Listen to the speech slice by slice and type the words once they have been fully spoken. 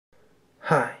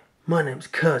Hi, my name's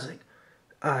Kirsaac.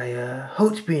 I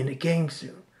hope to be in the game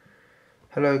soon.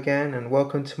 Hello again and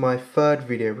welcome to my third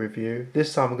video review.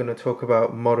 This time I'm going to talk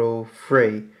about Model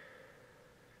 3.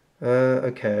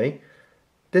 Okay.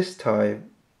 This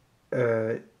time,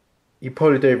 you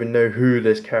probably don't even know who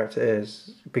this character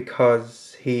is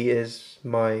because he is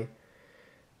my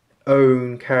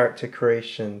own character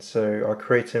creation, so I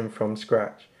created him from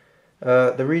scratch.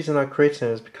 The reason I created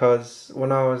him is because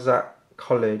when I was at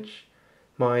college,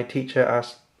 my teacher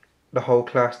asked the whole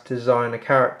class to design a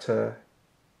character,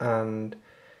 and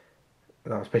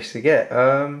that was basically it.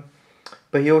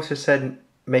 But he also said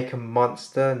make a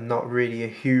monster, not really a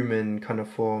human kind of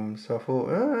form. So I thought,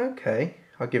 oh, okay,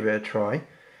 I'll give it a try.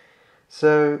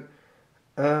 So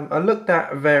I looked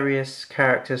at various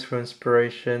characters for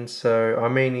inspiration. So I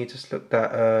mainly just looked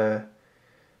at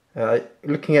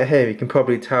looking at him. You can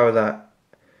probably tell that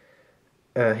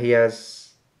he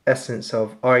has essence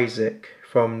of Isaac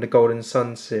from the Golden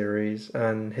Sun series,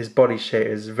 and his body shape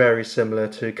is very similar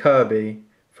to Kirby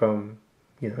from,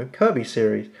 Kirby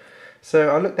series. So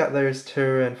I looked at those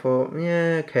two and thought,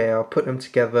 yeah, okay, I'll put them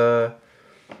together,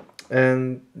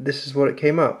 and this is what it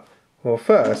came up. Well,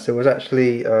 first it was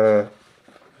actually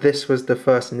this was the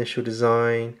first initial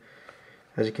design.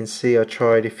 As you can see, I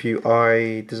tried a few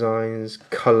eye designs,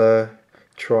 color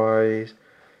tries,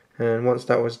 and once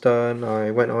that was done,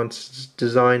 I went on to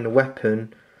design the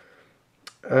weapon.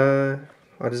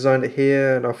 I designed it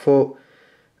here, and I thought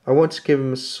I wanted to give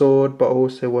him a sword, but I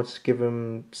also wanted to give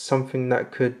him something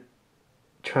that could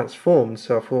transform.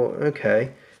 So I thought,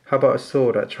 okay, how about a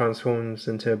sword that transforms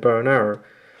into a bow and arrow?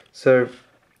 So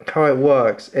how it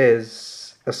works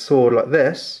is a sword like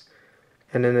this,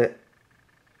 and then it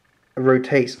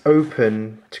rotates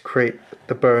open to create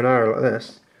the bow and arrow like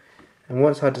this. And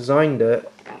once I designed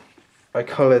it, I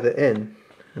coloured it in,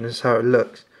 and this is how it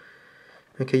looks.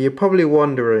 Okay, you're probably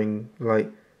wondering,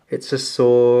 like, it's a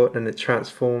sword and it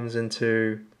transforms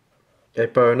into a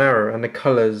bow and arrow, and the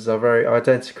colours are very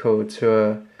identical to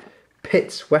a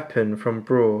Pit's weapon from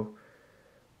Brawl.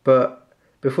 But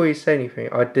before you say anything,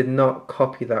 I did not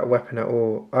copy that weapon at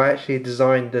all. I actually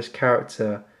designed this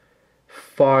character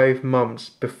 5 months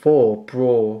before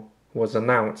Brawl was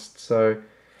announced, so,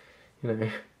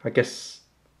 I guess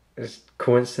it's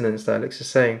coincidence that it looks the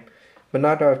same. But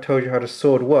now that I've told you how the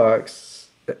sword works,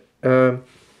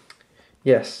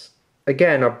 yes,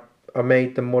 again I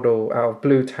made the model out of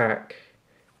blue tack,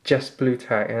 just blue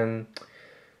tack, and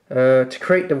to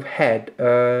create the head,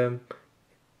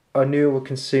 I knew it would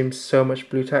consume so much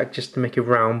blue tack just to make a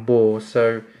round ball,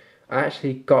 so I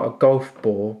actually got a golf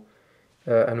ball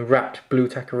and wrapped blue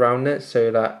tack around it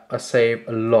so that I save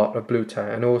a lot of blue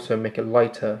tack and also make it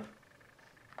lighter.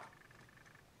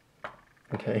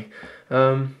 Okay,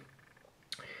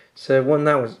 so when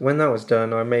that was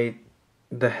done, I made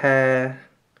the hair,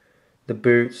 the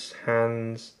boots,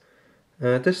 hands.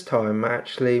 This time I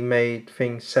actually made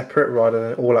things separate rather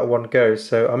than all at one go.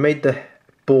 So I made the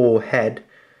ball head,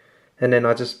 and then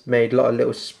I just made a lot of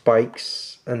little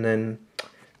spikes and then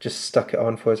just stuck it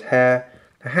on for his hair.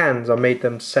 The hands, I made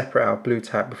them separate out of blue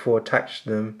tack before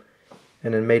attaching them,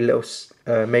 and then made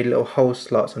little hole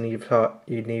slots on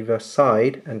either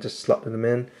side and just slotted them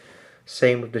in.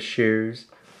 Same with the shoes.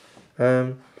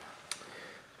 Now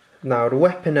the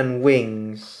weapon and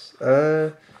wings.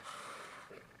 This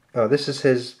is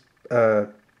his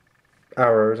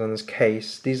arrows on his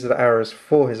case. These are the arrows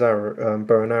for his arrow,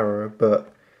 bow and arrow,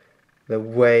 but they're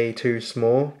way too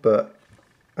small. But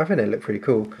I think they look pretty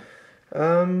cool.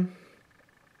 The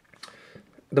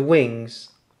wings.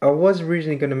 I was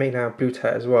originally going to make them out of blue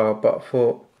tack as well, but I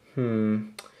thought,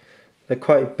 they're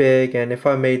quite big, and if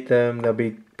I made them, they'll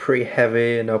be pretty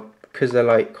heavy, and because they're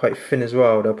like quite thin as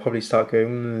well, they'll probably start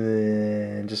going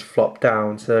and just flop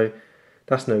down. So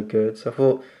that's no good. So I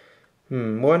thought,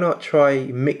 why not try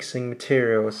mixing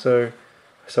materials? So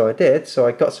I did. So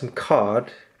I got some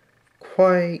card,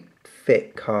 quite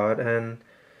thick card, and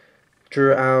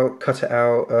drew it out, cut it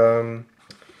out,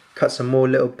 cut some more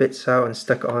little bits out and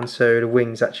stuck it on so the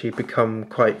wings actually become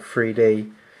quite 3D.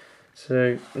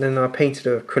 So then I painted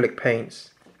it with acrylic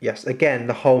paints. Yes, again,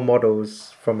 the whole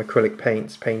model's from acrylic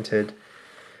paints painted,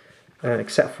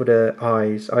 except for the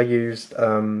eyes. I used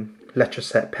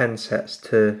Letraset pen sets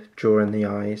to draw in the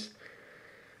eyes.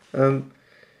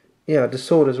 Yeah, the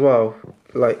sword as well.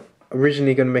 Like,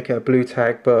 originally going to make it a blue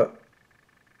tag, but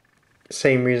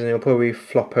same reason, it'll probably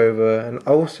flop over. And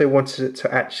I also wanted it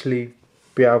to actually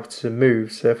be able to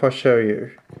move. So if I show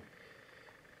you,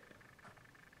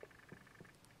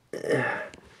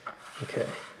 okay,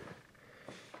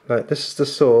 like this is the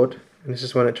sword, and this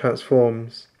is when it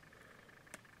transforms.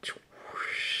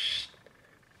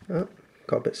 Oh,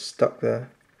 got a bit stuck there.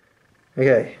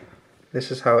 Okay,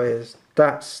 this is how it is.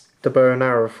 That's the bow and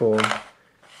arrow form.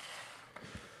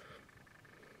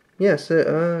 Yeah,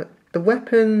 so the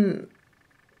weapon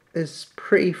is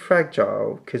pretty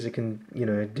fragile because it can, you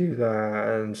know, do that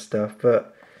and stuff,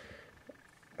 but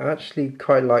I actually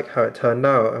quite like how it turned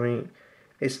out. I mean,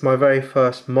 it's my very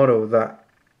first model that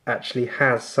actually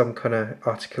has some kind of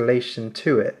articulation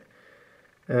to it.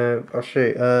 I'll show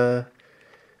you.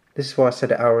 This is why I said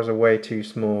the arrows are way too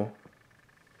small.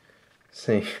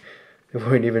 See, it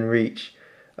won't even reach.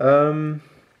 Yeah,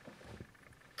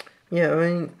 I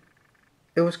mean,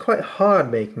 it was quite hard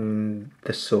making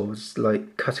the swords,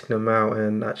 like cutting them out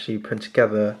and actually putting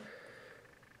together.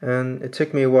 And it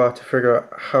took me a while to figure out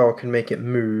how I can make it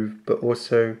move, but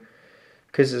also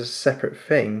because it's a separate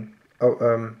thing,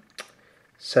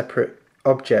 separate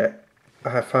object, I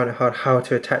have found it hard how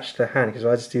to attach to the hand because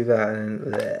I just do that and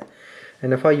bleh.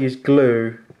 And if I use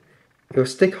glue, it will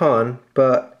stick on,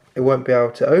 but it won't be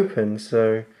able to open.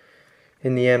 So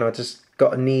in the end, I just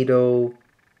got a needle,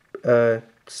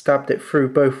 stabbed it through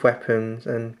both weapons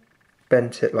and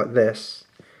bent it like this.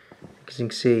 As you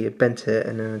can see, it bent it,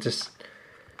 and then I just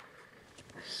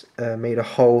made a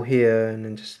hole here and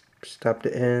then just stabbed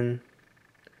it in.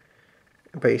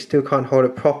 But you still can't hold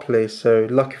it properly, so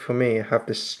lucky for me I have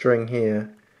this string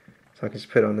here, so I can just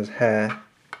put it on his hair.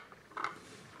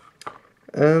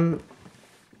 Oh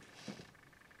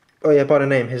yeah, by the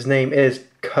name, his name is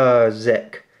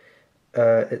Kirsaac.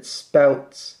 It's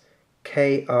spelt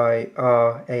K-I-R-A-A-C.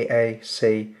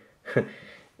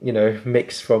 You know,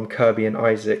 mixed from Kirby and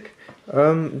Isaac.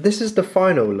 This is the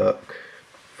final look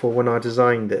for when I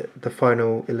designed it, the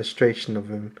final illustration of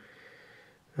him.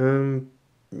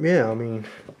 Yeah, I mean,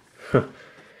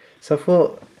 so I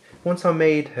thought once I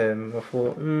made him, I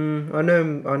thought, I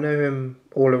know him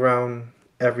all around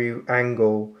every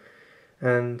angle,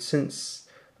 and since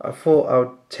I thought I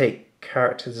would take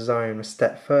character design a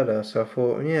step further, so I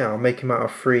thought, yeah, I'll make him out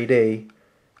of 3D,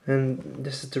 and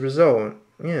this is the result.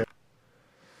 Yeah.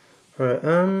 Right.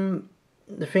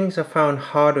 The things I found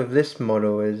hard with this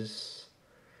model is.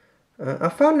 I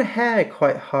found the hair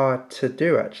quite hard to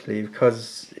do actually,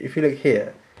 because if you look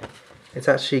here, it's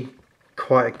actually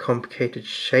quite a complicated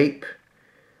shape,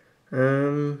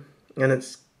 and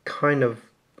it's kind of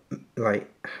like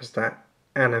has that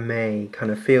anime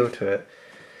kind of feel to it.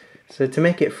 So to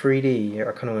make it 3D,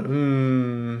 I kind of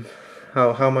went,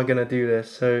 how am I gonna do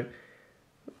this? So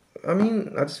I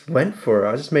mean, I just went for it.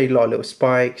 I just made a lot of little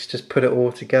spikes, just put it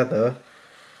all together,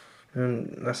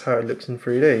 and that's how it looks in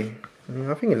 3D. I mean,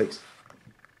 I think it looks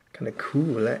kind of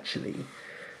cool actually.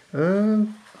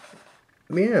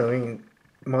 Yeah, I mean,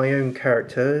 my own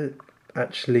character,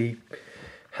 actually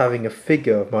having a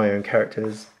figure of my own character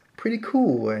is pretty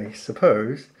cool, I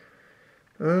suppose.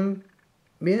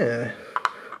 Yeah.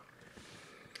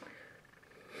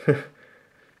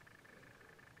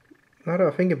 Now that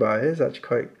I think about it, it's actually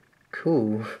quite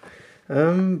cool.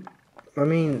 I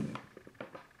mean,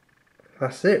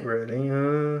 that's it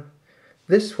really.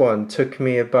 This one took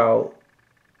me about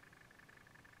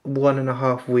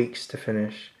 1.5 weeks to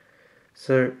finish.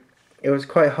 So it was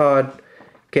quite hard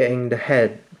getting the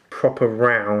head proper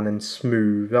round and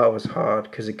smooth. That was hard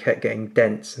because it kept getting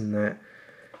dents and that.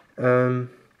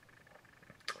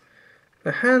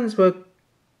 The hands were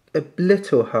a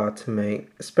little hard to make,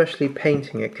 especially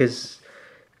painting it, because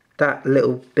that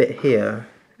little bit here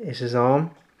is his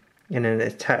arm and then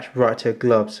it's attached right to a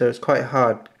glove, so it's quite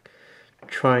hard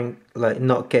trying, like,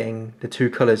 not getting the two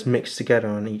colours mixed together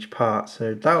on each part,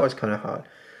 so that was kind of hard.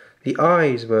 The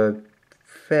eyes were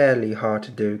fairly hard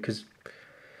to do because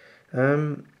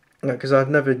I've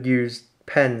never used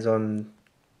pens on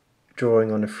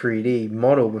drawing on a 3D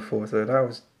model before, so that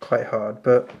was quite hard,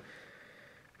 but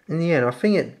in the end I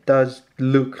think it does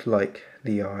look like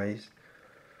the eyes.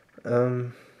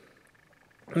 Yeah,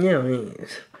 I mean,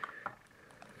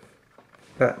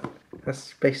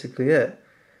 that's basically it.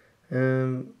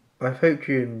 I hope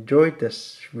you enjoyed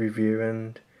this review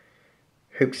and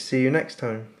hope to see you next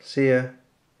time. See ya.